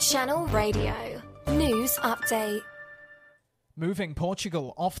Channel Radio. News update. Moving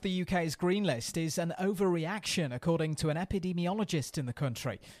Portugal off the UK's green list is an overreaction, according to an epidemiologist in the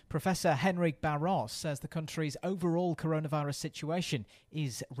country. Professor Henrique Barros says the country's overall coronavirus situation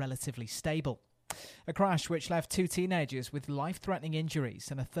is relatively stable. A crash which left 2 teenagers with life-threatening injuries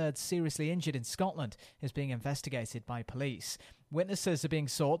and a third seriously injured in Scotland is being investigated by police. Witnesses are being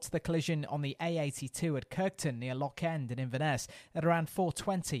sought to the collision on the A82 at Kirkton near Loch End in Inverness at around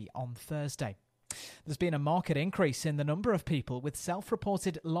 4:20 on Thursday. There's been a marked increase in the number of people with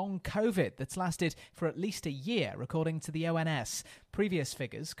self-reported long COVID that's lasted for at least a year, according to the ONS. Previous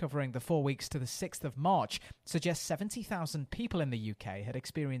figures, covering the 4 weeks to the 6th of March, suggest 70,000 people in the UK had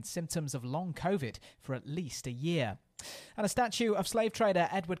experienced symptoms of long COVID for at least a year. And a statue of slave trader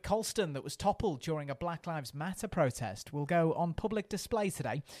Edward Colston that was toppled during a Black Lives Matter protest will go on public display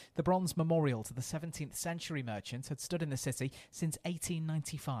today. The bronze memorial to the 17th century merchant had stood in the city since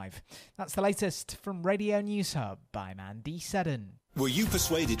 1895. That's the latest from Radio News Hub. I'm Andy Seddon. Were you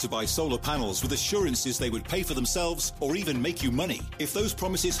persuaded to buy solar panels with assurances they would pay for themselves or even make you money? If those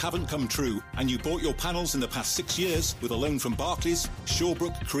promises haven't come true and you bought your panels in the past 6 years with a loan from Barclays,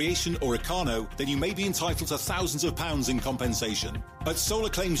 Shawbrook, Creation or Econo, then you may be entitled to thousands of pounds in compensation. At Solar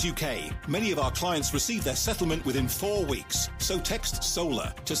Claims UK, many of our clients receive their settlement within 4 weeks. So text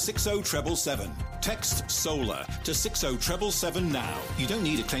SOLAR to 60777. Text SOLAR to 60777 now. You don't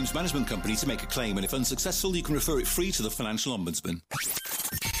need a claims management company to make a claim, and if unsuccessful, you can refer it free to the Financial Ombudsman.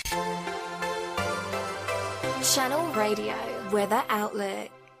 Channel Radio weather outlook.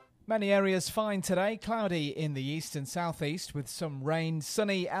 Many areas fine today, cloudy in the east and southeast with some rain,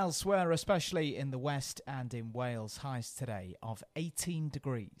 sunny elsewhere, especially in the west and in Wales. Highs today of 18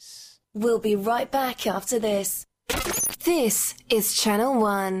 degrees. We'll be right back after this. This is Channel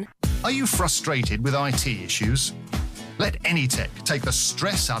 1. Are you frustrated with IT issues? Let Anytech take the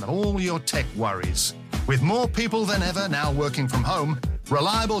stress out of all your tech worries. With more people than ever now working from home,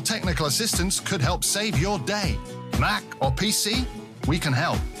 reliable technical assistance could help save your day. Mac or PC? We can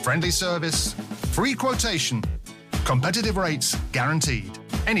help. Friendly service, free quotation, competitive rates guaranteed.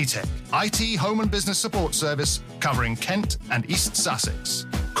 Anytech, IT home and business support service covering Kent and East Sussex.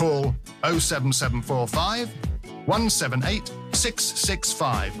 Call 07745 178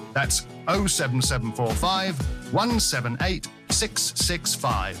 665. That's 07745 178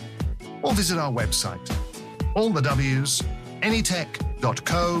 665. Or visit our website. All the W's,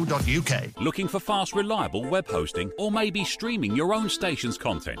 anytech.co.uk. Looking for fast, reliable web hosting or maybe streaming your own station's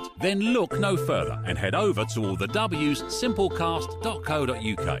content? Then look no further and head over to all the W's,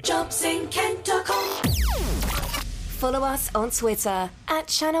 simplecast.co.uk. JobsInKent.com. Follow us on Twitter at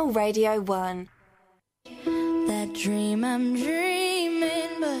Channel Radio 1. That dream I'm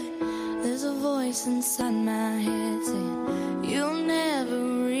dreaming, but there's a voice inside my head saying you'll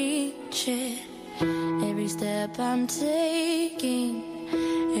never reach it. Every step I'm taking,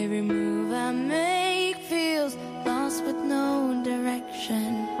 every move I make feels lost with no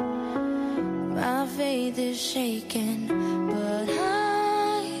direction. My faith is shaken, but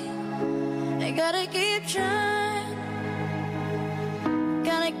I gotta keep trying.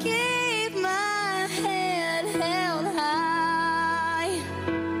 Gotta keep my head held high.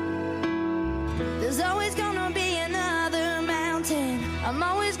 There's always gonna be another mountain. I'm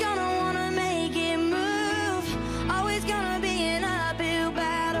always gonna wanna make it move. Always gonna be an uphill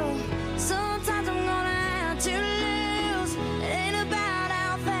battle. Sometimes I'm gonna have to lose. It ain't about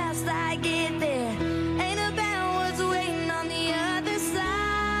how fast I get there. Ain't about what's waiting on the other side.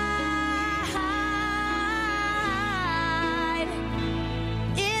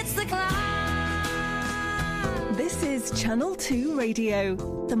 It's the climb. This is Channel 2 Radio,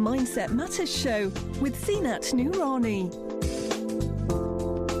 the Mindset Matters Show with Zeenat Noorani.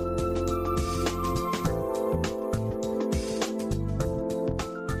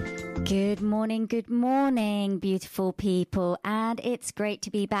 Good morning, beautiful people. And it's great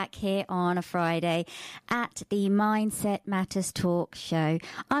to be back here on a Friday at the Mindset Matters Talk Show.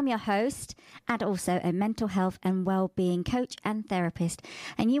 I'm your host and also a mental health and well-being coach and therapist.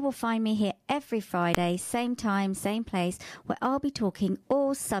 And you will find me here every Friday, same time, same place, where I'll be talking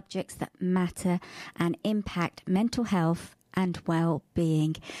all subjects that matter and impact mental health and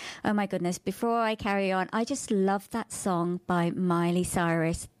well-being. Oh my goodness, before I carry on, I just love that song by Miley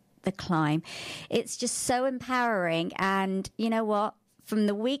Cyrus, The Climb. It's just so empowering. And you know what? From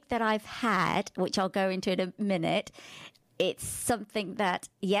the week that I've had, which I'll go into in a minute, it's something that,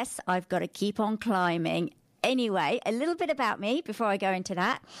 yes, I've got to keep on climbing. Anyway, a little bit about me before I go into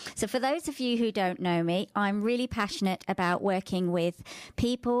that. So for those of you who don't know me, I'm really passionate about working with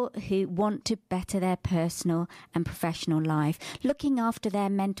people who want to better their personal and professional life, looking after their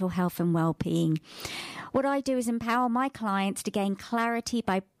mental health and well-being. What I do is empower my clients to gain clarity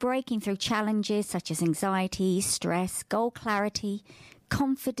by breaking through challenges such as anxiety, stress, goal clarity,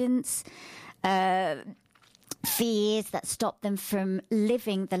 confidence, fears that stop them from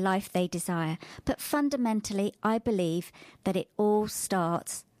living the life they desire. But fundamentally, I believe that it all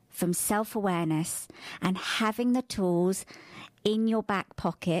starts from self-awareness and having the tools in your back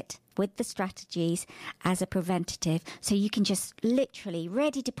pocket with the strategies as a preventative, so you can just literally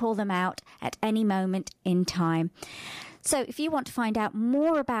ready to pull them out at any moment in time. So if you want to find out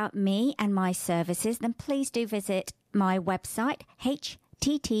more about me and my services, then please do visit my website,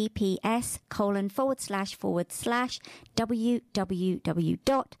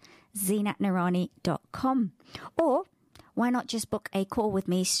 https://www.zinatnarani.com, or why not just book a call with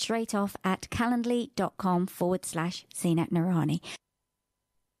me straight off at calendly.com/zinatnarani.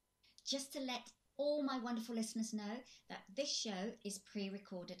 Just to let all my wonderful listeners know that this show is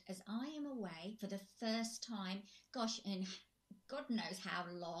pre-recorded, as I am away for the first time, in God knows how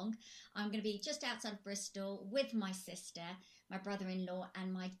long. I'm going to be just outside of Bristol with my sister, my brother-in-law,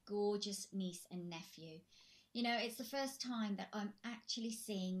 and my gorgeous niece and nephew. You know, it's the first time that I'm actually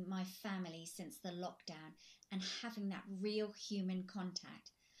seeing my family since the lockdown and having that real human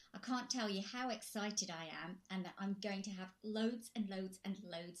contact. I can't tell you how excited I am, and that I'm going to have loads and loads and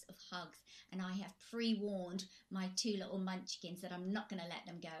loads of hugs. And I have pre-warned my two little munchkins that I'm not going to let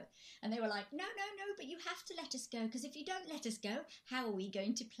them go. And they were like, no, but you have to let us go, because if you don't let us go, how are we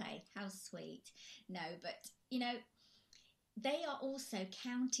going to play? How sweet. No, but, you know, they are also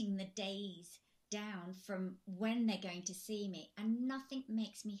counting the days down from when they're going to see me. And nothing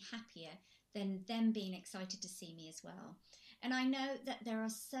makes me happier than them being excited to see me as well. And I know that there are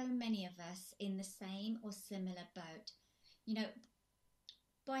so many of us in the same or similar boat. You know,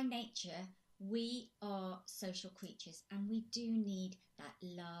 by nature, we are social creatures, and we do need that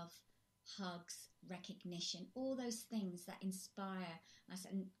love, hugs, recognition, all those things that inspire us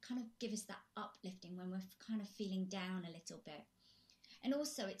and kind of give us that uplifting when we're kind of feeling down a little bit. And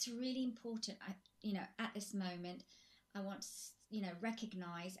also, it's really important, you know, at this moment, I want to, you know,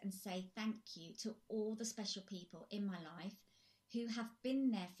 recognize and say thank you to all the special people in my life who have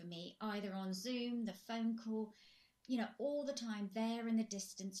been there for me, either on Zoom, the phone call, you know, all the time there in the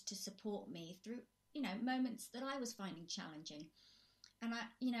distance to support me through, you know, moments that I was finding challenging. And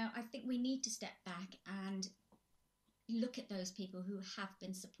I think we need to step back and look at those people who have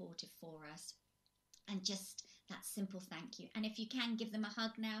been supportive for us, and just that simple thank you. And if you can give them a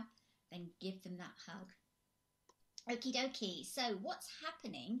hug now, then give them that hug. Okie dokie. So what's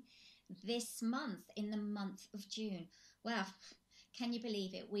happening this month, in the month of June? Well, can you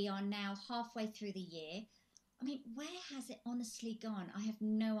believe it? We are now halfway through the year. I mean, where has it honestly gone? I have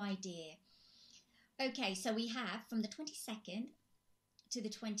no idea. Okay, so we have from the 22nd to the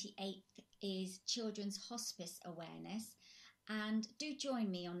 28th is Children's Hospice Awareness. And do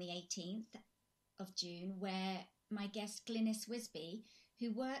join me on the 18th of June, where my guest Glynis Wisby,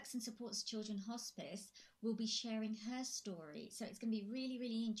 who works and supports Children's Hospice, will be sharing her story. So it's going to be really,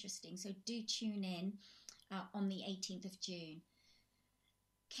 really interesting. So do tune in on the 18th of June.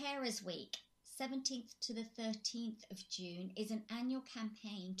 Carers Week, 17th to the 13th of June, is an annual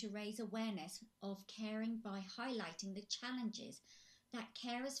campaign to raise awareness of caring by highlighting the challenges that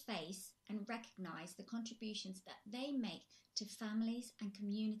carers face and recognise the contributions that they make to families and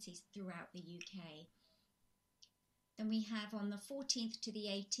communities throughout the UK. Then we have on the 14th to the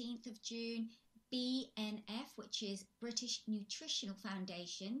 18th of June, BNF, which is British Nutritional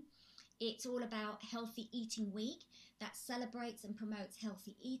Foundation. It's all about Healthy Eating Week that celebrates and promotes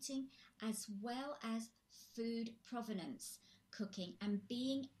healthy eating, as well as food provenance, cooking and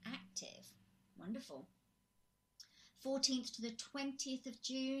being active. Wonderful. 14th to the 20th of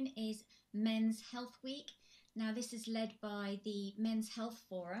June is Men's Health Week. Now this is led by the Men's Health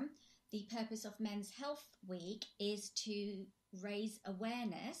Forum. The purpose of Men's Health Week is to raise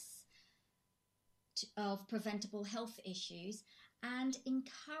awareness of preventable health issues and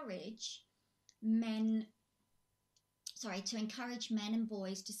encourage men and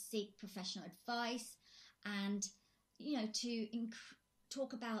boys to seek professional advice, and to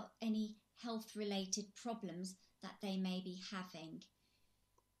talk about any health related problems that they may be having.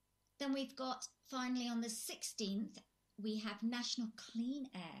 Then we've got finally on the 16th we have National Clean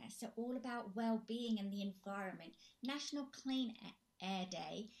Air, so all about well-being and the environment. National Clean Air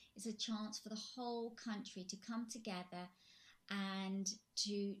Day is a chance for the whole country to come together and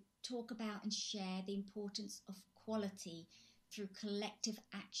to talk about and share the importance of quality through collective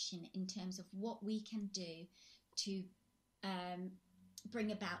action in terms of what we can do to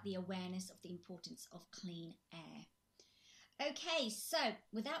bring about the awareness of the importance of clean air. Okay, so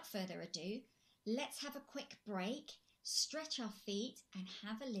without further ado, let's have a quick break, stretch our feet and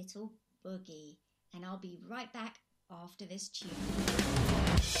have a little boogie. And I'll be right back after this tune.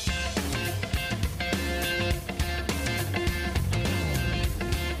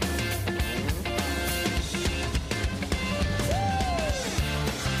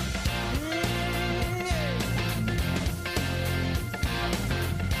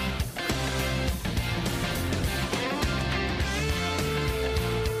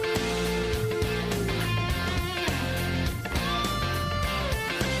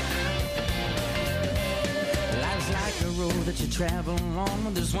 That you travel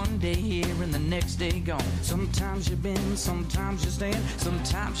on, there's one day here and the next day gone. Sometimes you bend, sometimes you stand,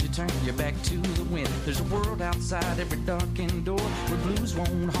 sometimes you turn your back to the wind. There's a world outside every darkened door where blues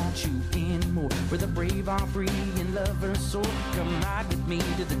won't haunt you anymore, where the brave are free and lovers soar. Come ride with me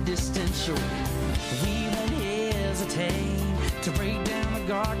to the distant shore. We won't hesitate to break down the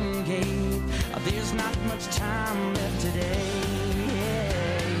garden gate. There's not much time left today.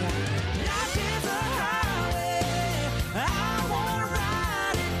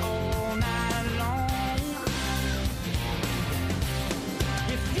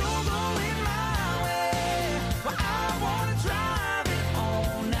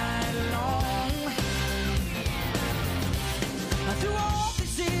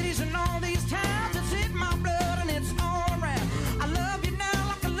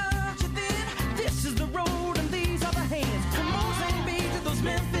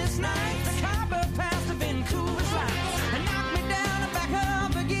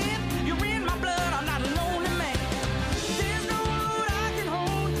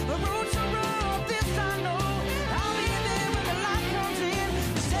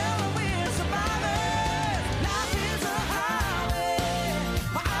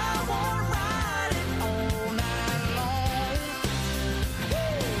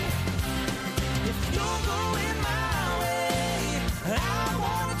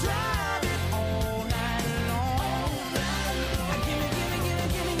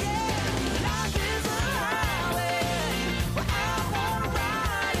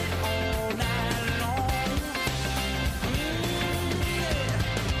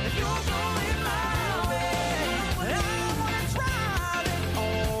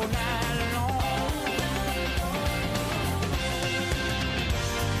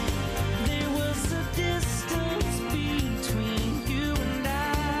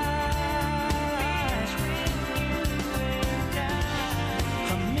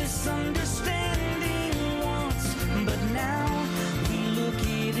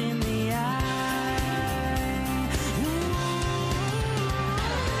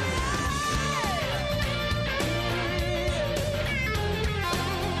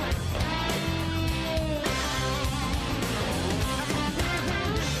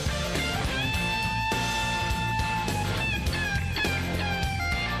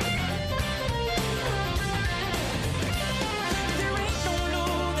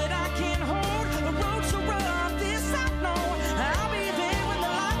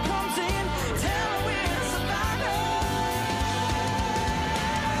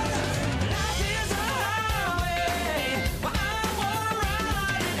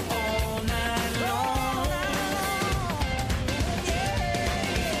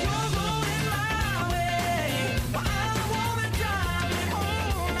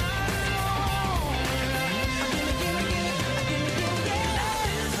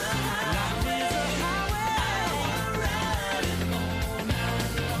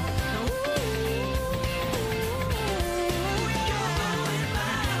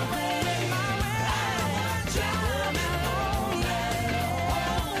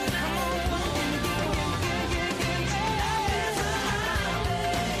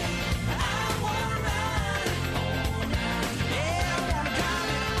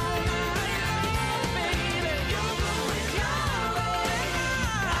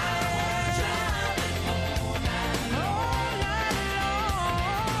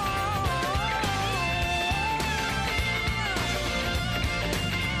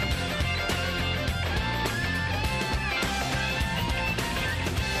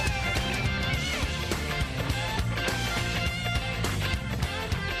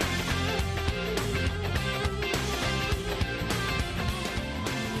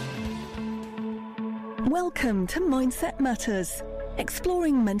 Welcome to Mindset Matters,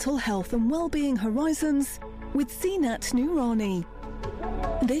 exploring mental health and well-being horizons with Zeenat Noorani.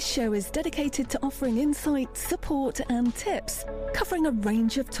 This show is dedicated to offering insight, support and tips, covering a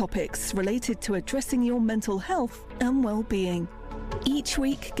range of topics related to addressing your mental health and well-being. Each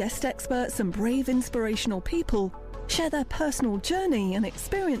week, guest experts and brave inspirational people share their personal journey and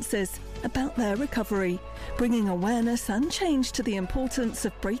experiences about their recovery, bringing awareness and change to the importance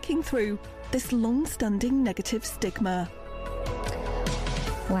of breaking through this long-standing negative stigma.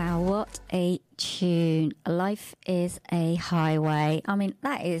 Wow, what a tune. Life is a Highway. I mean,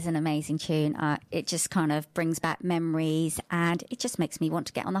 that is an amazing tune. It just kind of brings back memories, and it just makes me want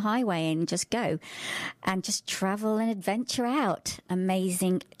to get on the highway and just go and just travel and adventure out.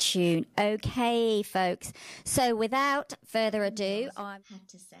 Amazing tune. Okay, folks. So without further ado, I had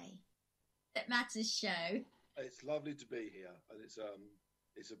to say that Matters show. It's lovely to be here, and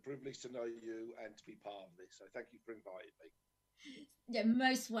it's a privilege to know you and to be part of this. So thank you for inviting me. You're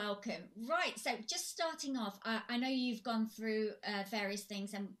most welcome. Right, so just starting off, I know you've gone through various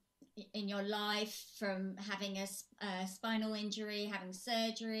things in your life, from having a spinal injury, having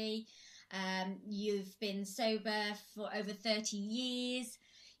surgery. You've been sober for over 30 years.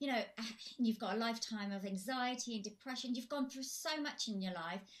 You know, you've got a lifetime of anxiety and depression. You've gone through so much in your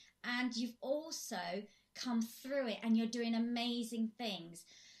life, and you've also come through it, and you're doing amazing things.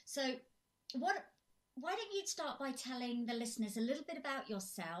 So why don't you start by telling the listeners a little bit about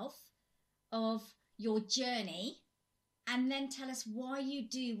yourself, of your journey, and then tell us why you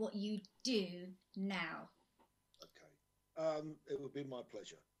do what you do now. Okay. It would be my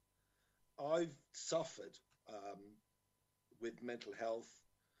pleasure. I've suffered with mental health,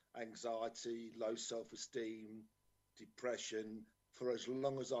 anxiety, low self-esteem, depression for as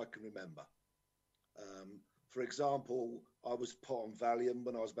long as I can remember. For example, I was put on Valium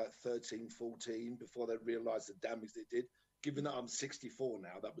when I was about 13, 14, before they realised the damage they did. Given that I'm 64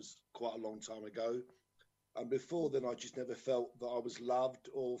 now, that was quite a long time ago. And before then, I just never felt that I was loved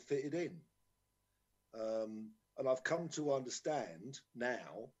or fitted in. And I've come to understand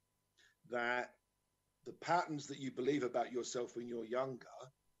now that the patterns that you believe about yourself when you're younger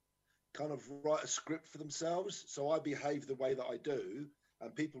kind of write a script for themselves. So I behave the way that I do,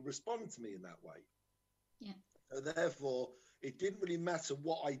 and people respond to me in that way. Yeah. So therefore, it didn't really matter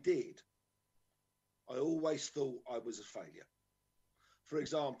what I did. I always thought I was a failure. For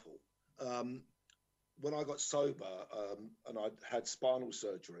example, when I got sober and I had spinal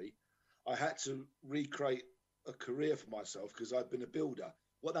surgery, I had to recreate a career for myself because I'd been a builder.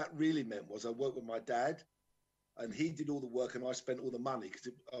 What that really meant was I worked with my dad, and he did all the work and I spent all the money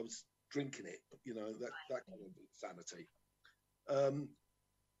because I was drinking it, you know, that kind of insanity.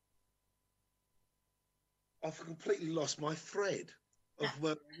 I've completely lost my thread of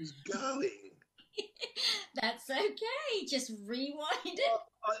where I was going. That's okay. Just rewind it.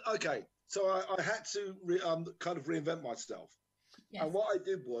 Okay. So I had to kind of reinvent myself. Yes. And what I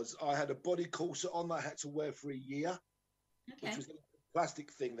did was I had a body corset on that I had to wear for a year, which was a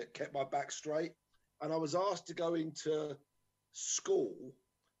plastic thing that kept my back straight. And I was asked to go into school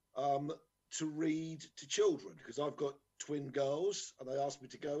to read to children because I've got twin girls, and they asked me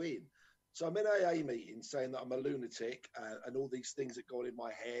to go in. So I'm in AA meeting saying that I'm a lunatic and all these things that go on in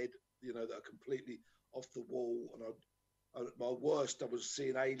my head, you know, that are completely off the wall. And at my worst, I was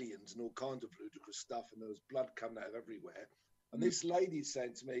seeing aliens and all kinds of ludicrous stuff, and there was blood coming out of everywhere. And this lady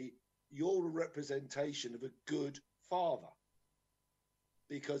said to me, "You're a representation of a good father,"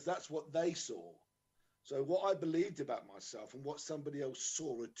 because that's what they saw. So what I believed about myself and what somebody else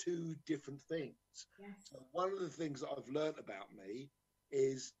saw are two different things. Yes. So one of the things that I've learned about me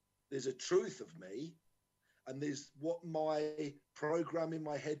is there's a truth of me, and there's what my program in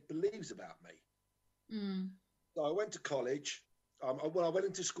my head believes about me. So I went to college. When I went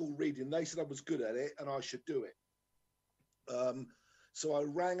into school reading, they said I was good at it and I should do it. So I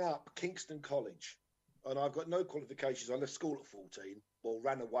rang up Kingston College, and I've got no qualifications. I left school at 14. Well,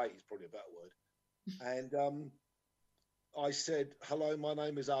 ran away is probably a better word. And I said, "Hello, my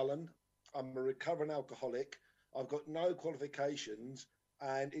name is Alan. I'm a recovering alcoholic. I've got no qualifications,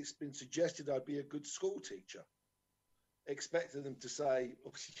 and it's been suggested I'd be a good school teacher." Expected them to say,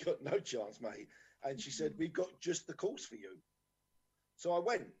 "Oh, you got no chance, mate." And she said, "We've got just the course for you." So I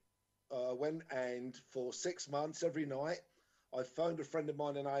went, and for 6 months, every night, I phoned a friend of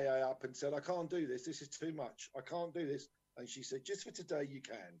mine in AA up and said, "I can't do this. This is too much. I can't do this." And she said, "Just for today, you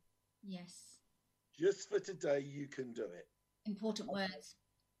can." Yes. Just for today, you can do it. Important words.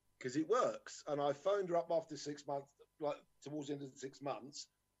 Because it works. And I phoned her up after 6 months, like towards the end of the 6 months,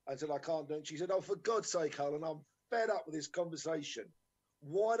 and said, "I can't do it." And she said, "Oh, for God's sake, Alan, I'm fed up with this conversation.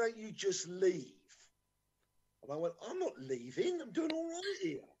 Why don't you just leave?" And I went, "I'm not leaving. I'm doing all right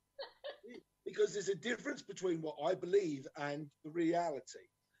here." Because there's a difference between what I believe and the reality.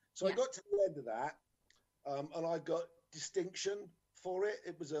 So I got to the end of that, and I got distinction for it.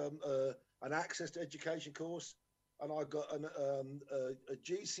 It was an access to education course, and I got a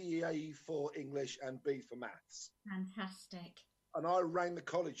GCE for English and B for maths. Fantastic. And I rang the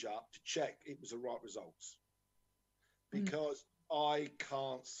college up to check it was the right results, because I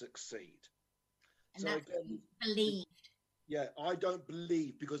can't succeed. And so that's again, what you believed. Yeah, I don't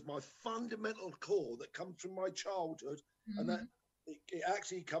believe, because my fundamental core that comes from my childhood, and that it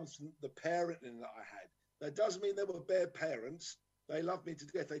actually comes from the parenting that I had. That doesn't mean they were bad parents. They loved me to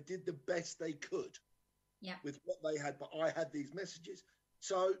death. They did the best they could with what they had, but I had these messages.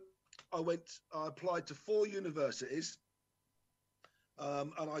 So I applied to 4 universities,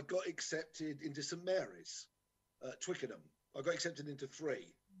 and I got accepted into St Mary's, Twickenham. I got accepted into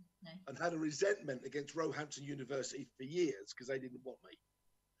 3. And had a resentment against Roehampton University for years because they didn't want me.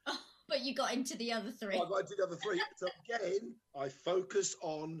 Oh, but you got into the other 3. I got into the other 3. So again, I focus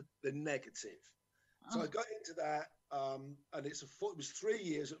on the negative. So I got into that, and it was 3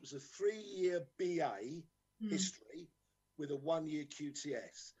 years. It was a 3-year BA history with a 1-year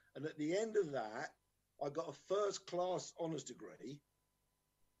QTS. And at the end of that, I got a first-class honours degree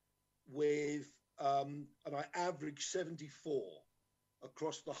with, and I averaged 74.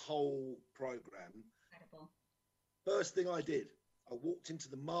 Across the whole program. Incredible. First thing I did, I walked into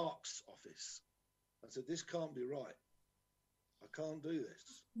the Marks office. I said, "This can't be right. I can't do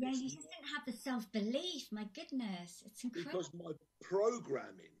this." Yeah, you just didn't have the self-belief. My goodness, it's incredible. Because my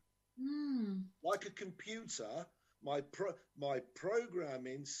programming, like a computer, my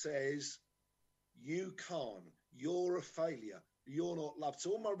programming says, "You can't. You're a failure. You're not loved." So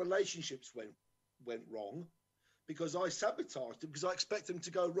all my relationships went wrong. Because I sabotaged them, because I expect them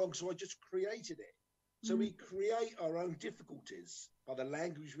to go wrong, so I just created it. So we create our own difficulties by the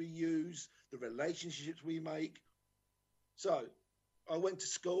language we use, the relationships we make. So I went to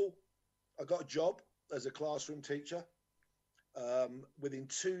school. I got a job as a classroom teacher. Within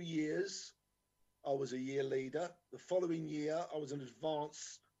 2 years, I was a year leader. The following year, I was an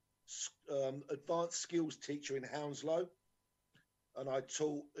advanced skills teacher in Hounslow. And I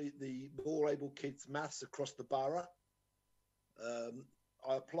taught the more able kids maths across the borough.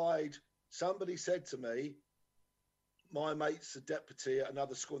 I applied. Somebody said to me, "My mate's a deputy at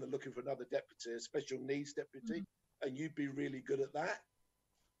another school, and they're looking for another deputy, a special needs deputy, and you'd be really good at that."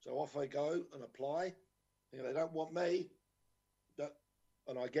 So off I go and apply. They don't want me,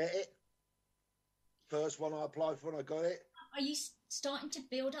 and I get it. First one I applied for, and I got it. Are you starting to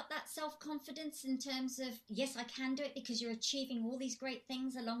build up that self-confidence in terms of, yes, I can do it, because you're achieving all these great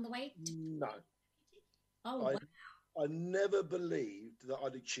things along the way? No. Oh, wow. I never believed that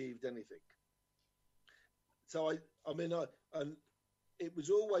I'd achieved anything. So and it was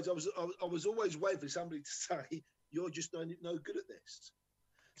always, I was always waiting for somebody to say, "You're just no good at this."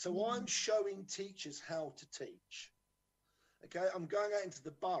 So I'm showing teachers how to teach. Okay, I'm going out into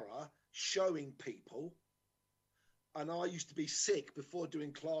the borough, showing people. And I used to be sick before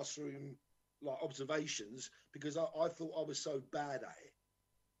doing classroom observations, because I thought I was so bad at it.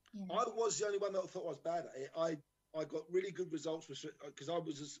 Yeah. I was the only one that thought I was bad at it. I got really good results because I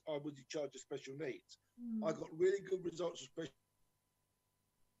was in charge of special needs. I got really good results with special.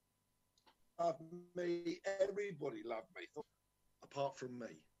 Loved me. Everybody loved me, apart from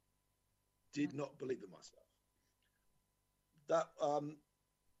me. Did not believe in myself. That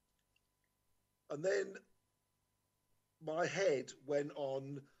and then my head went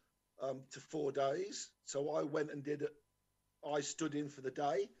on to 4 days. So I went and did it. I stood in for the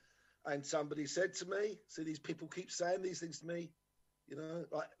day, and somebody said to me, "See, these people keep saying these things to me,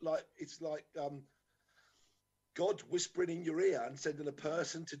 like it's like God whispering in your ear and sending a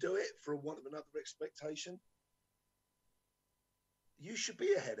person to do it for want of another expectation. You should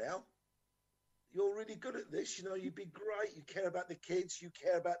be ahead, Al. You're really good at this. You'd be great. You care about the kids. You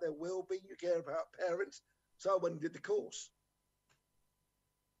care about their well-being. You care about parents." So I went and did the course.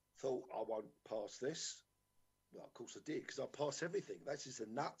 Thought, I won't pass this. Well, of course I did, because I pass everything. That's just a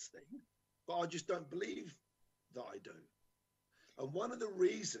nuts thing. But I just don't believe that I do. And one of the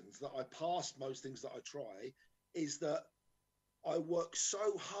reasons that I pass most things that I try is that I work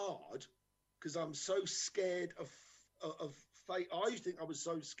so hard because I'm so scared of fail. I used to think I was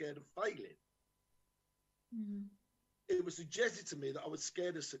so scared of failing. It was suggested to me that I was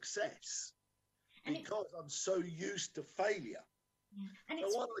scared of success. Because I'm so used to failure. Yeah. And so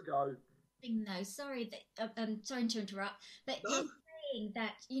it's one ago. No, sorry sorry to interrupt, but you're saying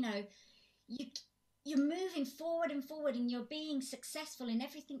that you're moving forward and forward, and you're being successful in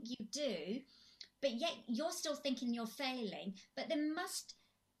everything you do, but yet you're still thinking you're failing. But there must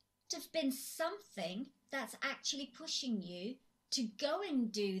have been something that's actually pushing you to go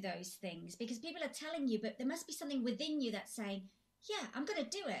and do those things, because people are telling you, but there must be something within you that's saying, yeah, I'm going to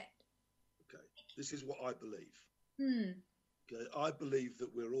do it. Okay, this is what I believe. Okay, I believe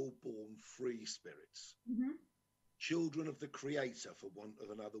that we're all born free spirits, children of the Creator, for want of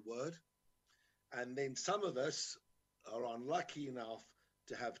another word. And then some of us are unlucky enough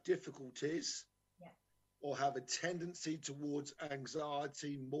to have difficulties or have a tendency towards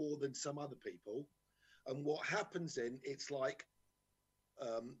anxiety more than some other people. And what happens then, it's like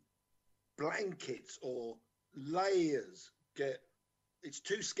blankets or layers it's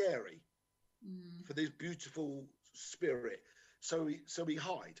too scary for this beautiful spirit. So we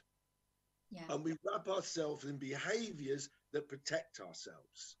hide. Yeah. And we wrap ourselves in behaviors that protect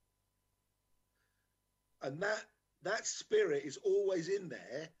ourselves. And that spirit is always in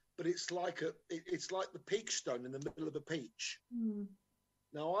there, but it's like the peach stone in the middle of a peach.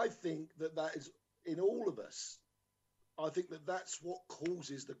 Now, I think that is in all of us. I think that that's what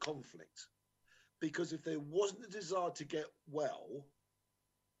causes the conflict. Because if there wasn't a desire to get well,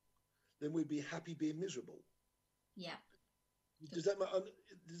 then we'd be happy being miserable. Yeah. Does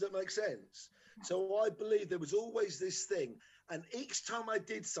that make sense? Yeah. So I believe there was always this thing. And each time I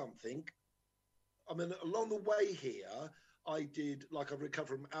did something, I mean, along the way here, I did, like, I've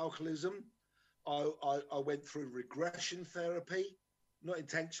recovered from alcoholism. I went through regression therapy, not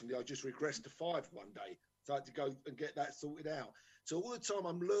intentionally. I just regressed to 5 one day. So I had to go and get that sorted out. So all the time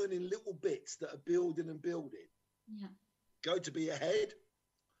I'm learning little bits that are building and building. Yeah. Go to be ahead.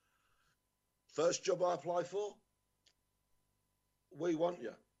 First job I apply for, we want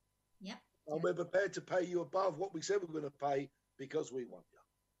you. Yep. And we're prepared to pay you above what we said we're going to pay because we want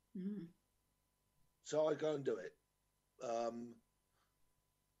you. So I go and do it. And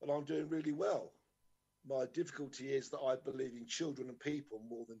I'm doing really well. My difficulty is that I believe in children and people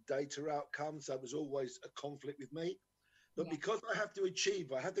more than data outcomes. That was always a conflict with me. But because I have to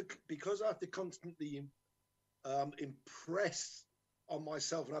achieve, because I have to constantly impress on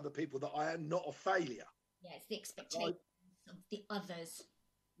myself and other people that I am not a failure. Yeah, it's the expectations of the others.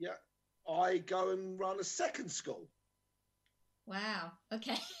 Yeah, I go and run a second school. Wow.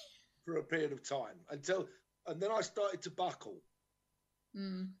 Okay. For a period of time and then I started to buckle.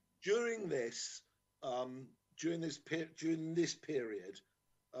 During this period,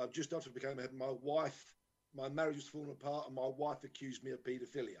 just after I became ahead, my marriage was falling apart, and my wife accused me of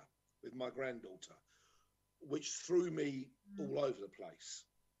paedophilia with my granddaughter, which threw me all over the place.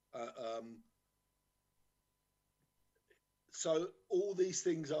 So all these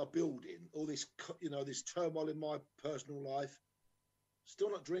things are building, all this, this turmoil in my personal life.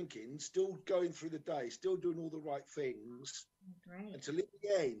 Still not drinking, still going through the day, still doing all the right things. Great. Until in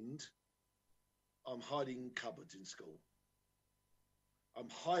the end, I'm hiding in cupboards in school. I'm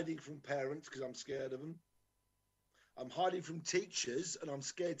hiding from parents because I'm scared of them. I'm hiding from teachers and I'm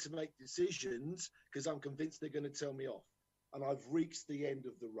scared to make decisions because I'm convinced they're going to tell me off. And I've reached the end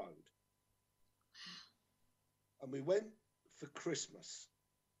of the road. And we went for Christmas.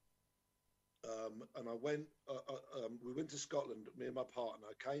 And we went to Scotland, me and my partner.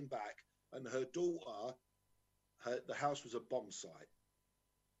 I came back and her daughter, the house was a bomb site.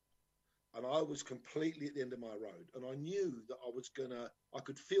 And I was completely at the end of my road. And I knew that I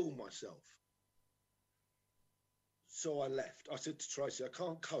could feel myself. So I left. I said to Tracy, I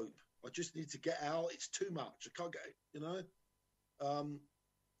can't cope. I just need to get out. It's too much. I can't get, And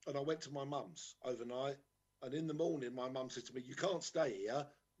I went to my mum's overnight. And in the morning, my mum said to me, you can't stay here.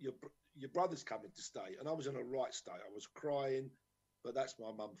 Your brother's coming to stay. And I was in a right state. I was crying, but that's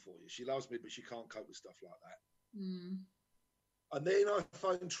my mum for you. She loves me, but she can't cope with stuff like that. And then I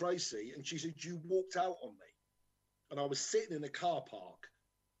phoned Tracy and she said, you walked out on me. And I was sitting in a car park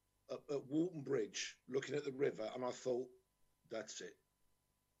at Walton Bridge looking at the river. And I thought, that's it.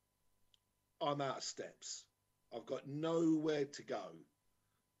 I'm out of steps. I've got nowhere to go.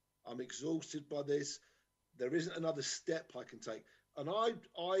 I'm exhausted by this. There isn't another step I can take. And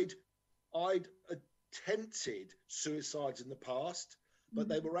I'd attempted suicides in the past, but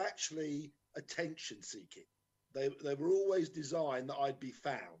they were actually attention seeking. They were always designed that I'd be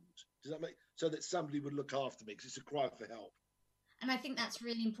found. Does that make so that somebody would look after me because it's a cry for help. And I think that's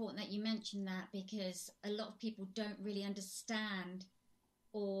really important that you mention that, because a lot of people don't really understand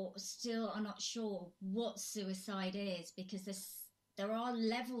or still are not sure what suicide is, because there are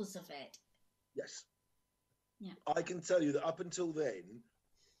levels of it. Yes. Yeah. I can tell you that up until then,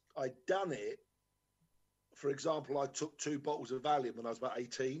 I'd done it. For example, I took 2 bottles of Valium when I was about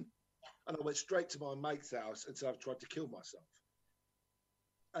 18, and I went straight to my mate's house and said I've tried to kill myself.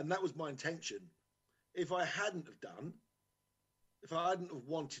 And that was my intention. If I hadn't have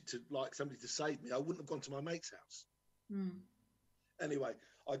wanted to, like, somebody to save me, I wouldn't have gone to my mate's house. Anyway,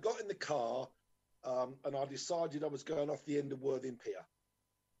 I got in the car and I decided I was going off the end of Worthing Pier.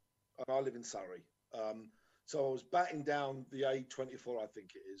 And I live in Surrey. So I was batting down the A24, I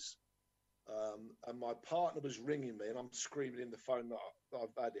think it is. And my partner was ringing me and I'm screaming in the phone that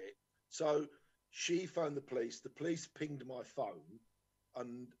I've had it. So she phoned the police. The police pinged my phone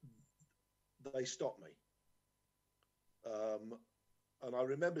and they stopped me. And I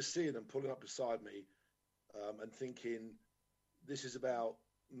remember seeing them pulling up beside me and thinking, this is about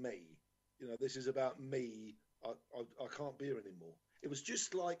me. You know, this is about me. I can't be here anymore. It was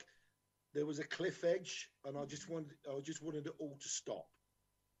just like there was a cliff edge, and I just wanted it all to stop.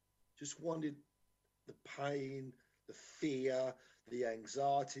 Just wanted the pain, the fear, the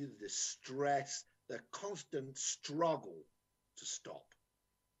anxiety, the stress, the constant struggle to stop.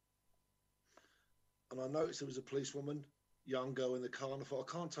 And I noticed there was a policewoman, young girl in the car, and I thought,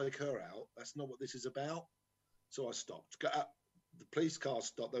 I can't take her out. That's not what this is about. So I stopped. Got out. The police car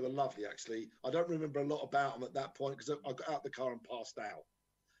stopped. They were lovely, actually. I don't remember a lot about them at that point because I got out the car and passed out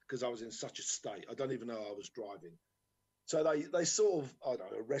because I was in such a state. I don't even know I was driving. So they sort of, I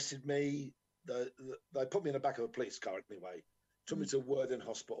don't know, arrested me. They put me in the back of a police car anyway. Took me to Worthing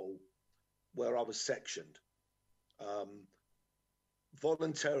Hospital where I was sectioned.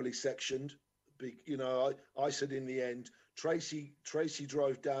 Voluntarily sectioned. You know, I said in the end, Tracy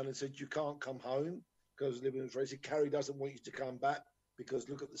drove down and said, you can't come home. Because I was living with Tracy. Carrie doesn't want you to come back because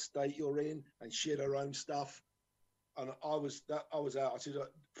look at the state you're in, and she had her own stuff. And I was out. I said,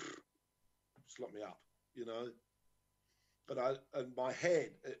 just lock me up, you know. But my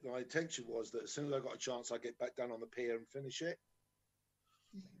intention was that as soon as I got a chance, I'd get back down on the pier and finish it.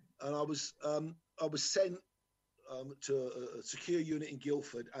 And I was sent to a secure unit in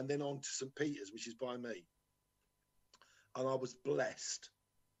Guildford and then on to St. Peter's, which is by me. And I was blessed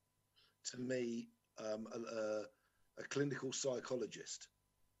to meet a clinical psychologist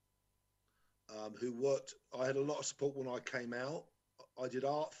who worked. I had a lot of support when I came out. I did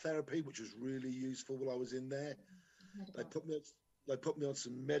art therapy, which was really useful while I was in there. They put me on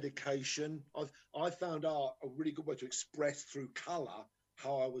some medication. I found art a really good way to express through colour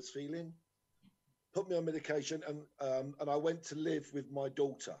how I was feeling. Put me on medication, and I went to live with my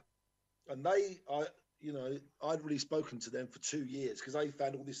daughter. And I'd really spoken to them for 2 years because they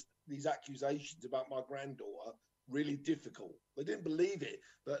found all these accusations about my granddaughter really difficult. They didn't believe it,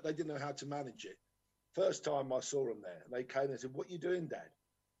 but they didn't know how to manage it. First time I saw them there, they came and said, "What are you doing, Dad?"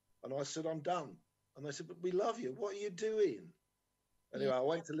 And I said, "I'm done." And they said, "But we love you. What are you doing?" Anyway, I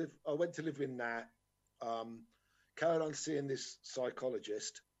went to live in that. Carried on seeing this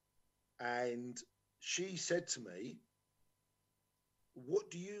psychologist, and she said to me, "What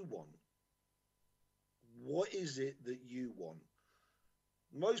do you want? What is it that you want?"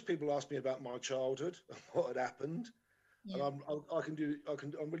 Most people ask me about my childhood and what had happened, and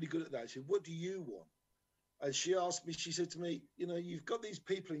I'm really good at that. She said, "What do you want?" And she asked me. She said to me, "You know, you've got these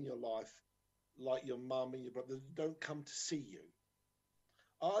people in your life, like your mum and your brother, that don't come to see you.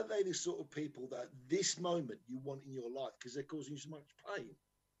 Are they the sort of people that at this moment you want in your life because they're causing you so much pain?"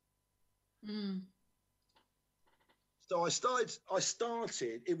 So I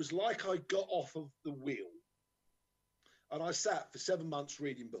started. It was like I got off of the wheel. And I sat for 7 months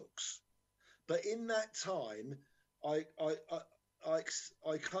reading books. But in that time, I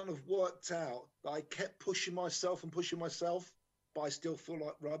kind of worked out that I kept pushing myself, but I still feel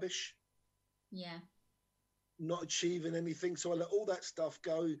like rubbish. Yeah. Not achieving anything. So I let all that stuff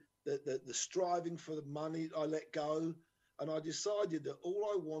go. The striving for the money, I let go. And I decided that all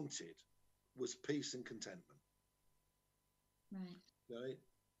I wanted was peace and contentment. Right. Okay?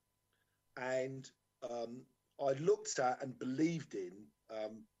 And I looked at and believed in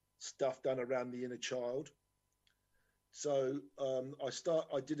stuff done around the inner child. So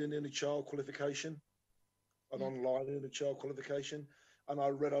I did an inner child qualification, an online inner child qualification, and I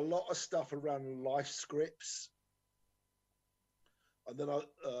read a lot of stuff around life scripts. And then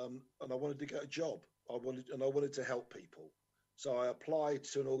I wanted to get a job. I wanted to help people. So I applied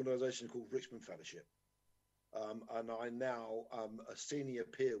to an organisation called Richmond Fellowship, and I now am a senior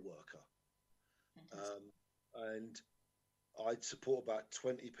peer worker. And I support about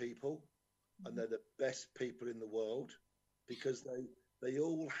 20 people, and they're the best people in the world because they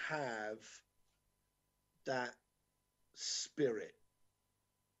all have that spirit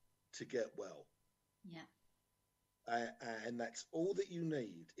to get well. Yeah. And that's all that you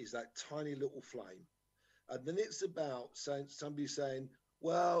need is that tiny little flame. And then it's about somebody saying,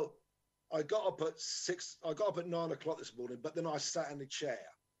 "Well, I got up at 9 o'clock this morning, but then I sat in a chair."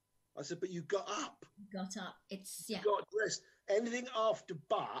 I said, "But you got up. You got dressed. Anything after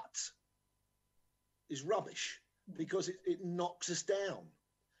but is rubbish." because it knocks us down,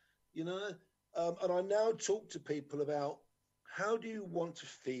 you know. And I now talk to people about, how do you want to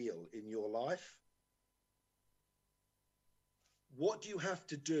feel in your life? What do you have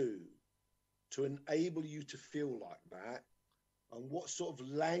to do to enable you to feel like that? And what sort of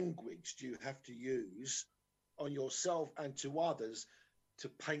language do you have to use on yourself and to others to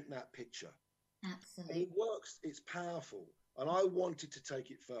paint that picture? Absolutely. And it works. It's powerful. And I wanted to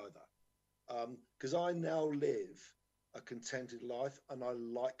take it further because I now live a contented life and I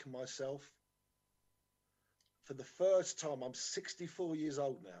like myself. For the first time, I'm 64 years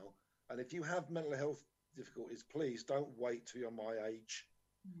old now. And if you have mental health difficulties, please don't wait till you're my age.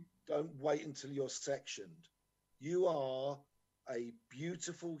 Don't wait until you're sectioned. You are a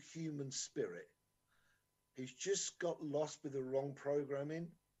beautiful human spirit who's just got lost with the wrong programming.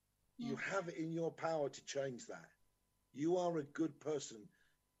 You have it in your power to change that. You are a good person.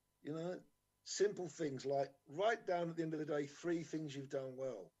 You know, simple things like write down at the end of the day 3 things you've done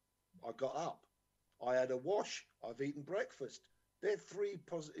well. I got up. I had a wash. I've eaten breakfast. They're 3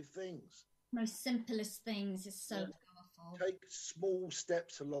 positive things. Most simplest things is so powerful. Take small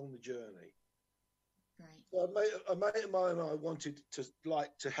steps along the journey. Great. So a mate of mine and I wanted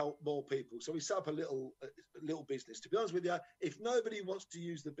to help more people. So we set up a little business. To be honest with you, if nobody wants to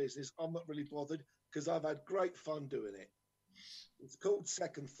use the business, I'm not really bothered because I've had great fun doing it. It's called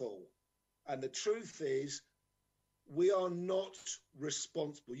Second Thought. And the truth is, we are not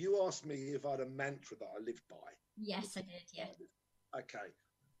responsible. You asked me if I had a mantra that I lived by. Yes, I did, yeah. Okay.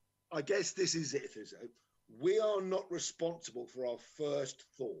 I guess this is it. We are not responsible for our first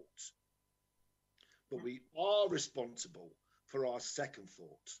thoughts, but we are responsible for our second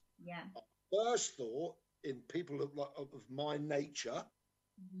thoughts. Yeah. Our first thought in people of my nature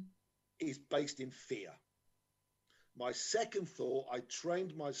is based in fear. My second thought, I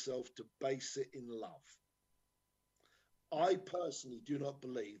trained myself to base it in love. I personally do not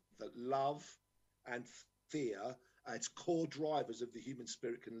believe that love and fear as core drivers of the human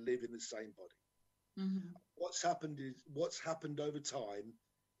spirit can live in the same body. What's happened over time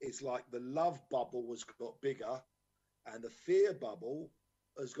is like the love bubble has got bigger and the fear bubble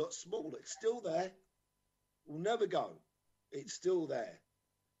has got smaller. It's still there. Will never go. It's still there.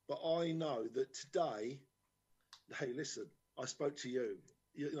 But I know that today, hey, listen, I spoke to you.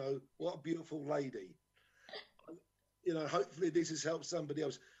 You know, what a beautiful lady. You know, hopefully this has helped somebody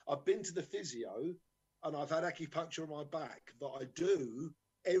else. I've been to the physio and I've had acupuncture on my back that I do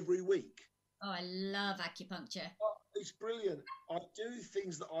every week. Oh, I love acupuncture. Oh, it's brilliant. I do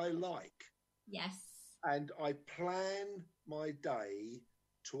things that I like. Yes. And I plan my day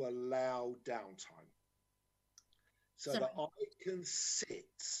to allow downtime so that I can sit.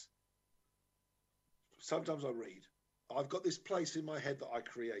 Sometimes I read. I've got this place in my head that I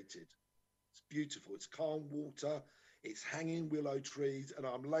created. It's beautiful. It's calm water. It's hanging willow trees, and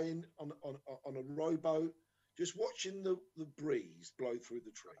I'm laying on a rowboat, just watching the breeze blow through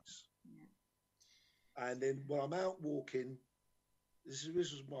the trees. Yeah. And then when I'm out walking, this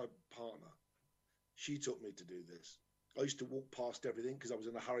was my partner. She taught me to do this. I used to walk past everything because I was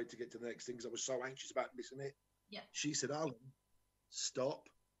in a hurry to get to the next thing because I was so anxious about missing it. Yeah. She said, Alan, stop.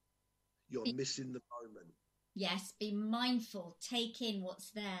 You're missing the moment. Yes, be mindful. Take in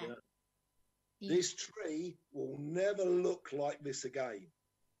what's there. Yeah. This tree will never look like this again.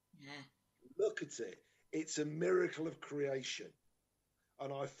 Yeah. Look at it. It's a miracle of creation.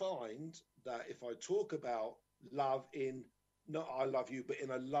 And I find that if I talk about love in, not I love you, but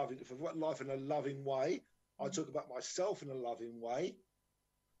in a loving, if I've got life in a loving way, I talk about myself in a loving way,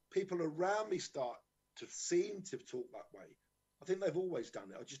 people around me start to seem to talk that way. I think they've always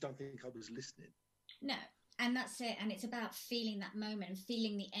done it. I just don't think I was listening. No. And that's it. And it's about feeling that moment and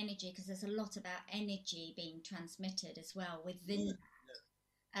feeling the energy, because there's a lot about energy being transmitted as well within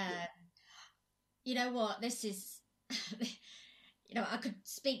that. You know what? This is, you know, I could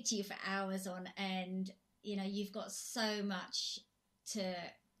speak to you for hours on end. You know, you've got so much to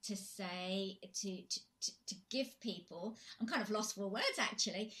say, to give people. I'm kind of lost for words,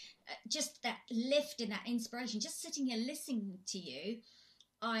 actually. Just that lift and that inspiration, just sitting here listening to you.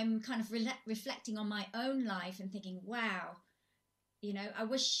 I'm kind of reflecting on my own life and thinking, wow, you know, I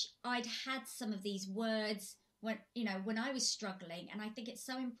wish I'd had some of these words when I was struggling. And I think it's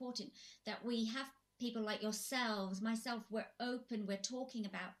so important that we have people like yourselves, myself, we're open, we're talking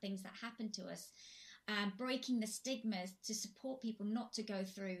about things that happen to us, breaking the stigmas to support people not to go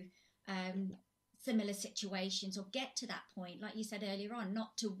through similar situations or get to that point, like you said earlier on,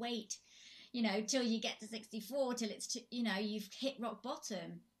 not to wait, you know, till you get to 64, till it's, you know, you've hit rock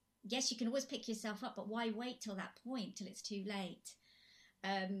bottom. Yes, you can always pick yourself up, but why wait till that point, till it's too late?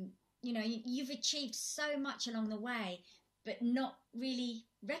 you know, you've achieved so much along the way, but not really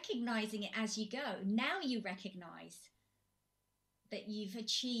recognizing it as you go. Now you recognize that you've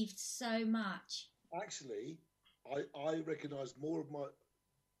achieved so much. Actually, I recognise more of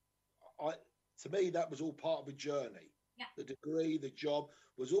to me, that was all part of a journey. Yeah. The degree, the job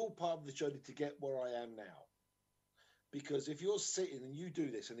was all part of the journey to get where I am now. Because if you're sitting, and you do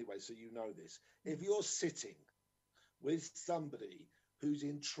this anyway, so you know this, if you're sitting with somebody who's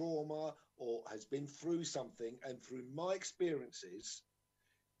in trauma or has been through something, and through my experiences,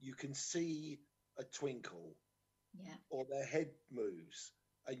 you can see a twinkle, or their head moves,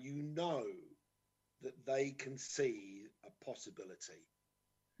 and you know that they can see a possibility.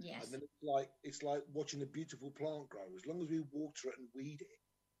 Yes. And then it's like watching a beautiful plant grow. As long as we water it and weed it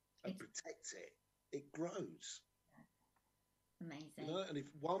and protect it, it grows. Amazing. You know, and if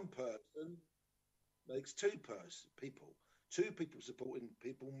one person makes two people supporting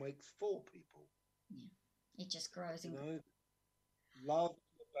people makes four people. Yeah. It just grows. You know, love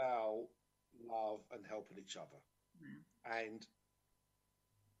is about love and helping each other. Wow. And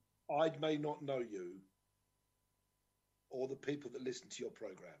I may not know you or the people that listen to your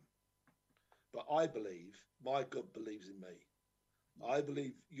program, but I believe my God believes in me. I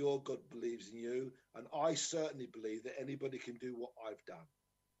believe your God believes in you, and I certainly believe that anybody can do what I've done.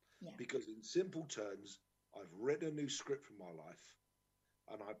 Yeah. Because in simple terms, I've written a new script for my life,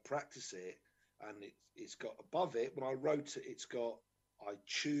 and I practice it, and it's got above it, when I wrote it, it's got, I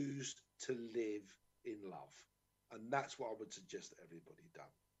choose to live in love. And that's what I would suggest that everybody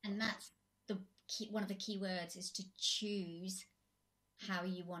done. And that's one of the key words, is to choose how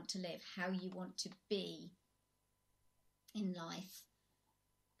you want to live, how you want to be in life.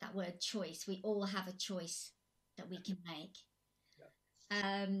 That word choice, we all have a choice that we can make.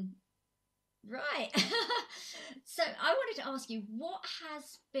 Yeah. Right. So I wanted to ask you, what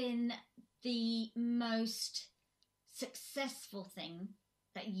has been the most successful thing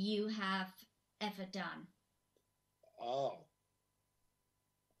that you have ever done? Oh,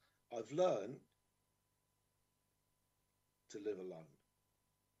 I've learned to live alone.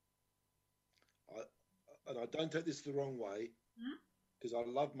 And I don't take this the wrong way, because I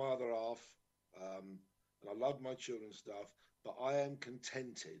love my other half, and I love my children's stuff, but I am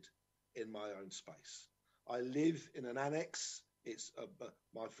contented in my own space. I live in an annex. It's a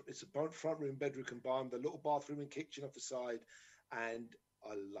front room, bedroom combined, the little bathroom and kitchen off the side, and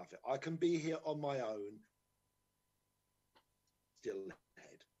I love it. I can be here on my own,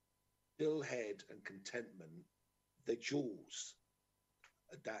 still head and contentment, the jewels.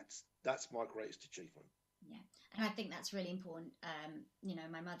 That's my greatest achievement. Yeah, and I think that's really important. You know,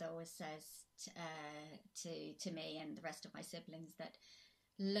 my mother always says to me and the rest of my siblings that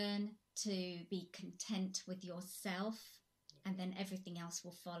learn to be content with yourself, and then everything else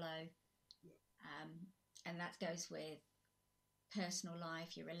will follow. And that goes with personal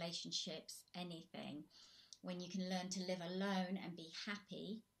life, your relationships, anything. When you can learn to live alone and be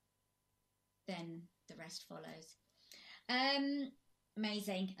happy, then the rest follows.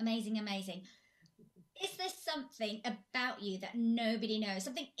 Amazing, amazing, amazing. Is there something about you that nobody knows?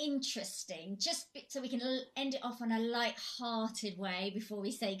 Something interesting, just so we can end it off on a light-hearted way before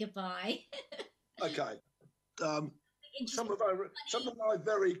we say goodbye. Okay. Some of my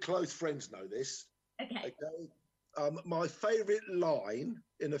very close friends know this. Okay. My favourite line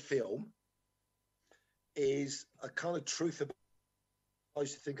in a film is a kind of truth about, I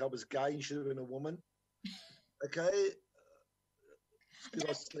used to think I was gay and should have been a woman. Okay.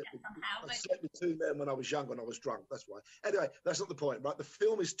 I slept with two men when I was young, when I was drunk. That's why. Anyway, that's not the point, right? The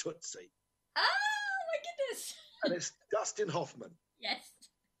film is Tootsie. Oh, my goodness. And it's Dustin Hoffman. Yes.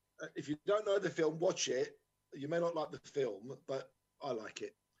 If you don't know the film, watch it. You may not like the film, but I like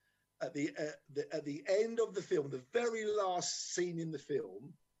it. At the end of the film, the very last scene in the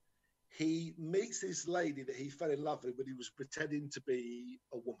film, he meets this lady that he fell in love with when he was pretending to be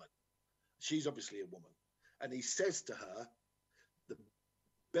a woman. She's obviously a woman. And he says to her, the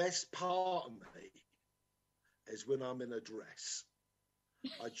best part of me is when I'm in a dress.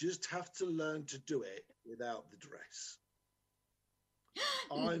 I just have to learn to do it without the dress.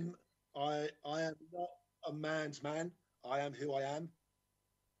 I am not a man's man. I am who I am.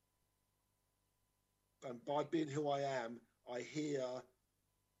 And by being who I am, I hear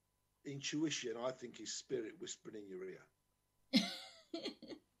intuition, I think, is spirit whispering in your ear.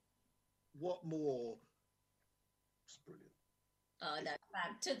 What more? It's brilliant. Oh, no,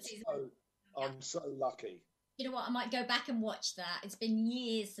 man. Tootsie's... I'm so lucky. You know what? I might go back and watch that. It's been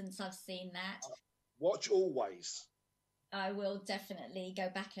years since I've seen that. Watch always. I will definitely go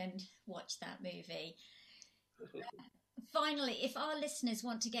back and watch that movie. finally, if our listeners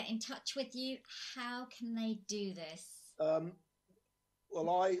want to get in touch with you, how can they do this? Well,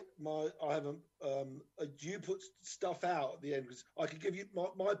 I have you put stuff out at the end, because I could give you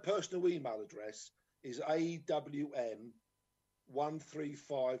my personal email address is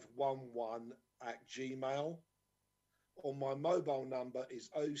awm13511 or my mobile number is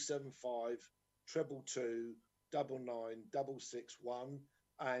 075 222 99661.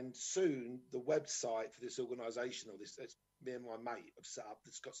 And soon the website for this organisation, or this, me and my mate have set up,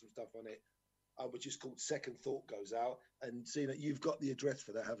 that's got some stuff on it, which is called Second Thought, goes out. And Sina, you've got the address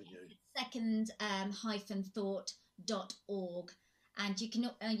for that, haven't you? second-thought.org. And you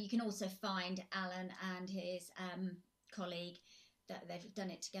can also find Alan and his colleague that they've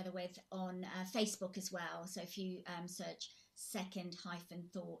done it together with on Facebook as well. So if you search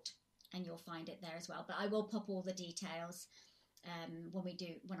Second-Thought, and you'll find it there as well. But I will pop all the details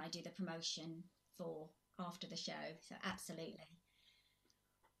when I do the promotion for after the show. So absolutely.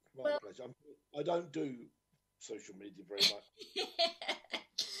 My pleasure. I don't do social media very much.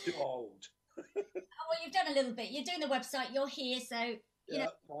 Too old. Well, you've done a little bit. You're doing the website. You're here, so you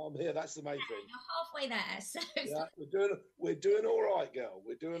know. I'm here. That's the main thing. You're halfway there. So yeah, we're doing all right, girl.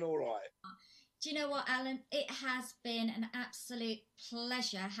 We're doing all right. Do you know what, Alan? It has been an absolute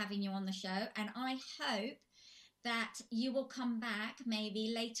pleasure having you on the show, and I hope that you will come back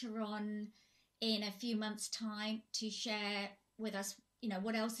maybe later on in a few months' time to share with us, you know,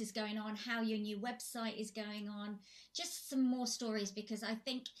 what else is going on, how your new website is going on, just some more stories, because I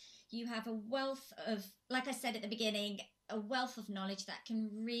think you have a wealth of, like I said at the beginning, a wealth of knowledge that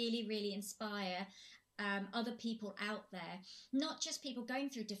can really, really inspire other people out there, not just people going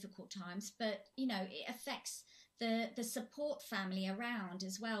through difficult times, but, you know, it affects the support family around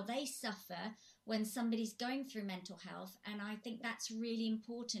as well. They suffer when somebody's going through mental health, and I think that's really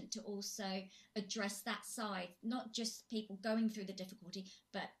important to also address that side, not just people going through the difficulty,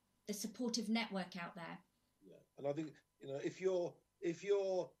 but the supportive network out there. Yeah, and I think, you know, if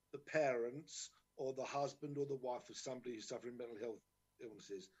you're the parents or the husband or the wife of somebody who's suffering mental health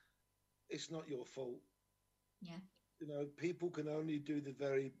illnesses, it's not your fault. Yeah. You know, people can only do the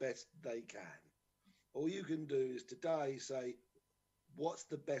very best they can. All you can do is today say, what's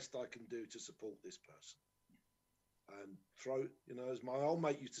the best I can do to support this person? And throw, you know, as my old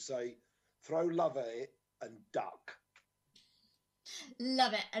mate used to say, throw love at it and duck.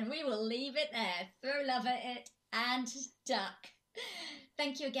 Love it. And we will leave it there. Throw love at it and duck.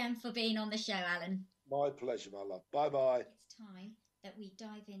 Thank you again for being on the show, Alan. My pleasure, my love. Bye-bye. It's time that we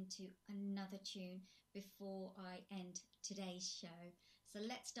dive into another tune before I end today's show. So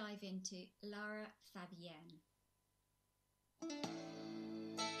let's dive into Lara Fabian.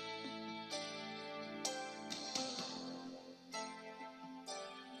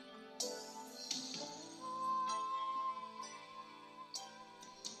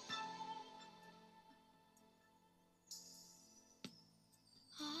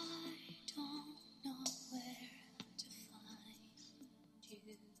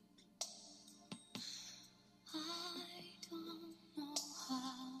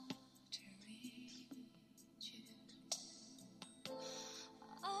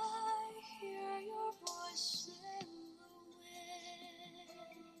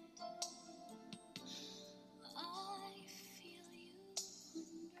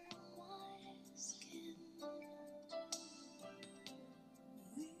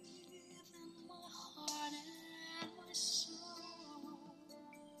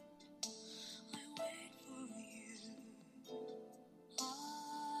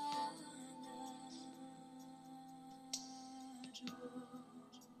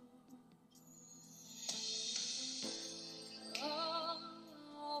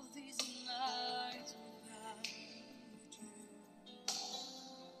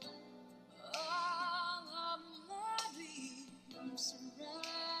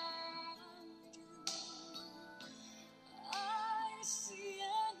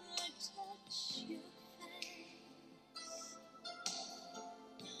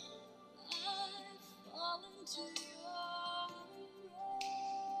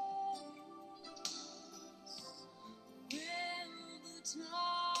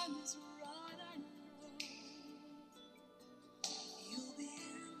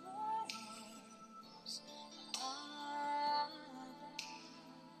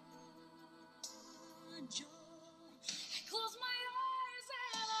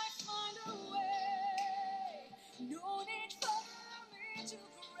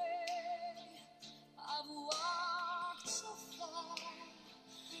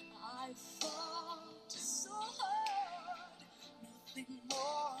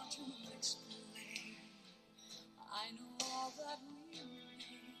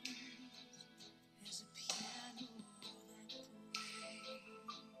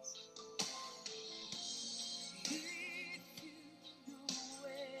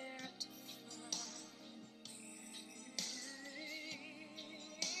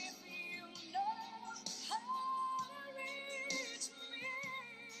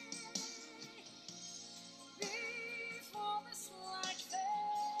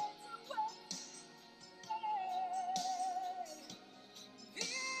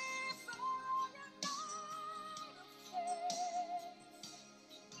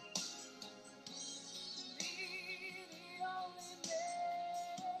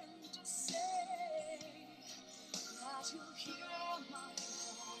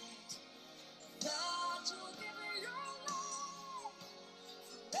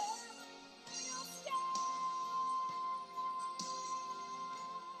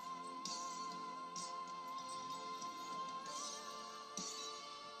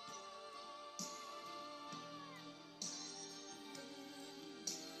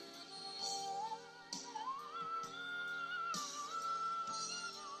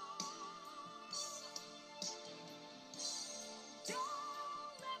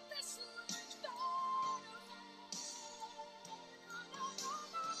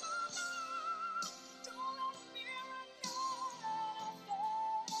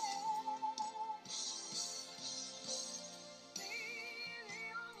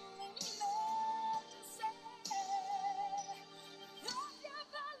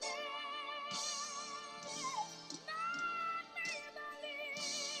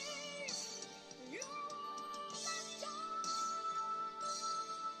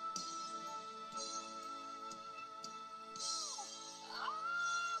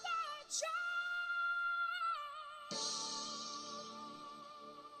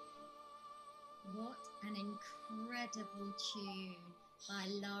 an incredible tune by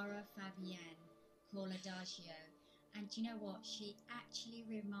Lara Fabian called Adagio. And you know what? She actually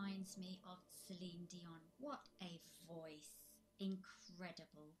reminds me of Celine Dion. What a voice.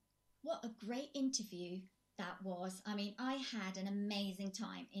 Incredible. What a great interview that was. I mean, I had an amazing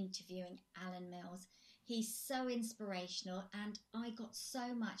time interviewing Alan Mills. He's so inspirational, and I got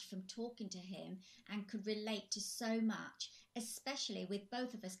so much from talking to him and could relate to so much, especially with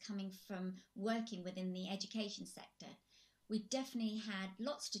both of us coming from working within the education sector. We definitely had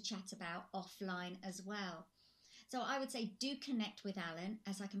lots to chat about offline as well. So I would say do connect with Alan,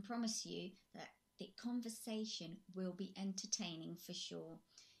 as I can promise you that the conversation will be entertaining for sure.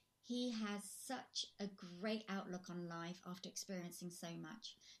 He has such a great outlook on life after experiencing so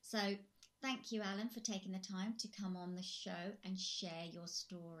much. So thank you, Alan, for taking the time to come on the show and share your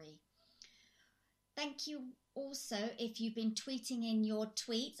story. Thank you also if you've been tweeting in your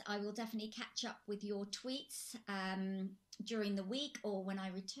tweets. I will definitely catch up with your tweets during the week or when I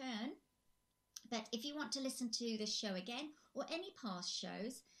return. But if you want to listen to the show again or any past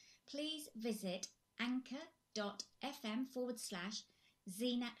shows, please visit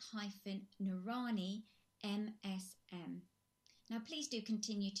anchor.fm/Zeenat-Noorani MSM. Now, please do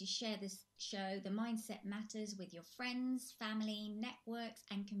continue to share this show, The Mindset Matters, with your friends, family, networks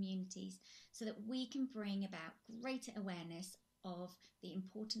and communities so that we can bring about greater awareness of the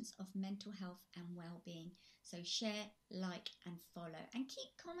importance of mental health and well-being. So share, like and follow, and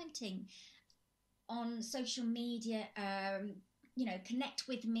keep commenting on social media. Connect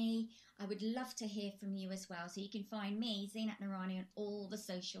with me. I would love to hear from you as well. So you can find me, Zeenat Noorani, on all the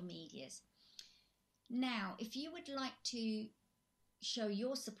social medias. Now, if you would like to show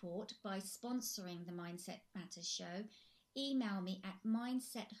your support by sponsoring the Mindset Matters show, email me at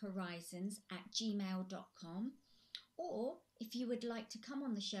mindsethorizons@gmail.com. Or if you would like to come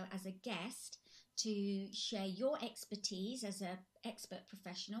on the show as a guest to share your expertise as an expert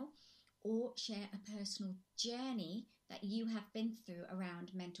professional, or share a personal journey that you have been through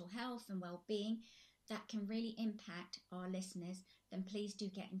around mental health and well-being that can really impact our listeners, then please do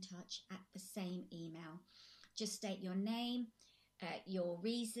get in touch at the same email. Just state your name, your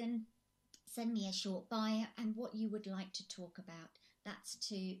reason, send me a short bio and what you would like to talk about. That's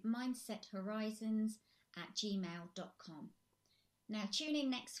to mindsethorizons@gmail.com. Now tune in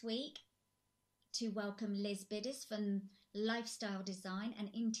next week to welcome Liz Biddis from Lifestyle Design, an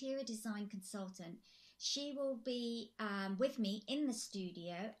interior design consultant. She will be with me in the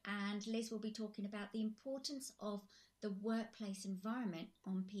studio, and Liz will be talking about the importance of the workplace environment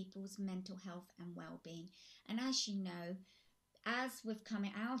on people's mental health and well-being. And as you know, as we're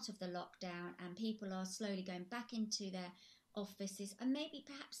coming out of the lockdown and people are slowly going back into their offices, and maybe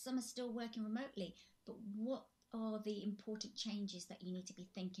perhaps some are still working remotely, but what are the important changes that you need to be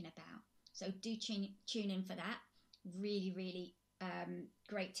thinking about? So do tune in for that. Really, really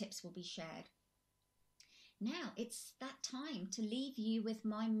great tips will be shared. Now it's that time to leave you with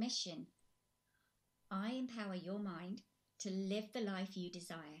my mission. I empower your mind to live the life you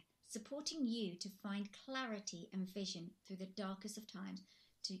desire, supporting you to find clarity and vision through the darkest of times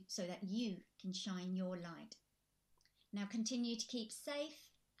so that you can shine your light. Now continue to keep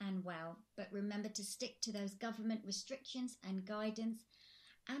safe and well, but remember to stick to those government restrictions and guidance.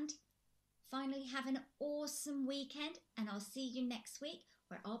 And finally, have an awesome weekend, and I'll see you next week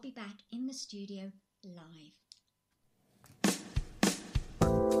where I'll be back in the studio live.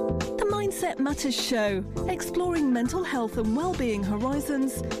 The Mindset Matters Show, exploring mental health and well-being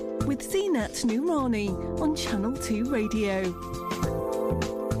horizons with Zeenat Noorani on Channel 2 Radio.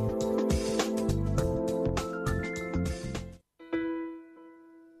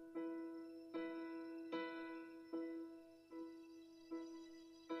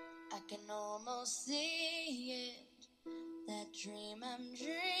 See it, that dream I'm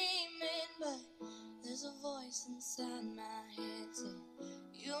dreaming, but there's a voice inside my head saying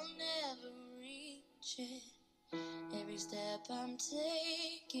you'll never reach it. Every step I'm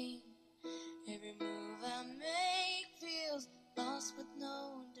taking, every move I make feels lost with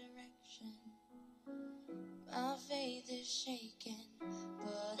no direction. My faith is shaking,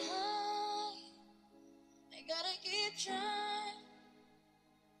 but I gotta keep trying.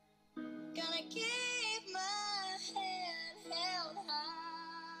 Gonna keep my head held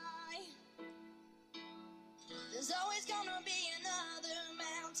high. There's always gonna be another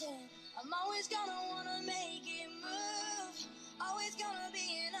mountain. I'm always gonna wanna make it move. Always gonna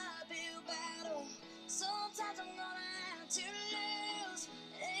be an uphill battle. Sometimes I'm gonna have to lose.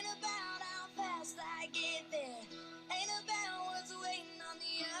 It ain't about how fast I get there. Ain't about what's waiting on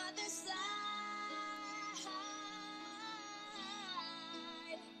the other side.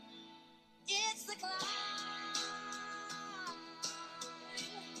 It's the climb.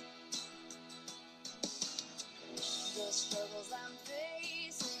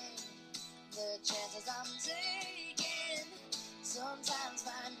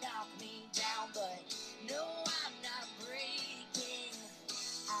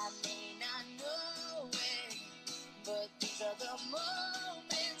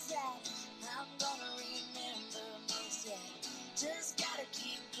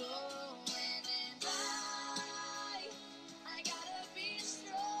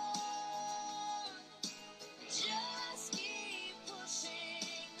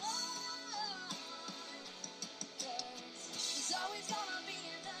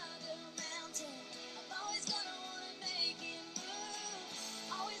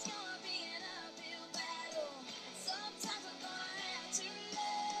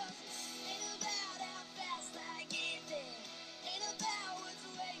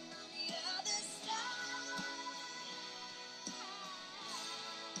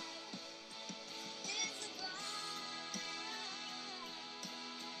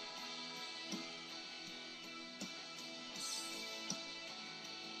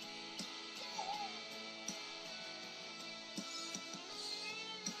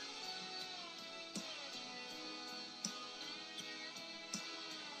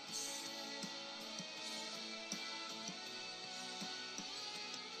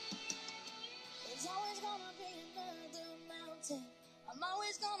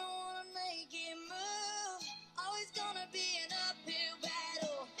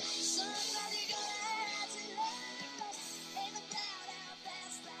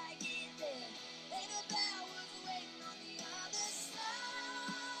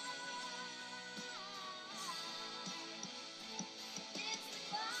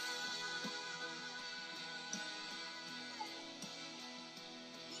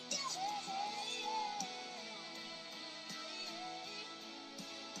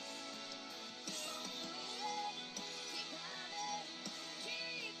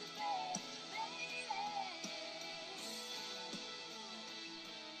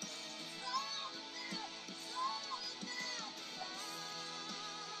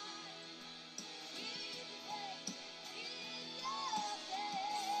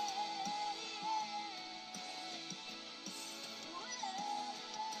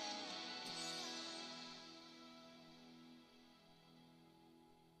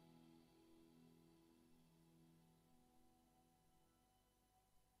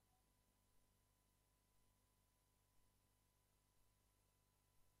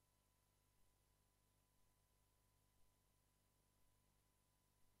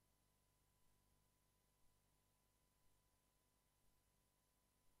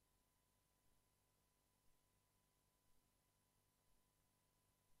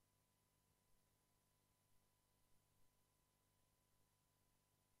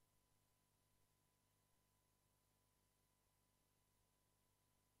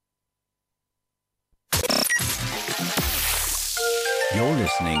 You're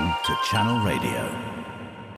listening to Channel Radio.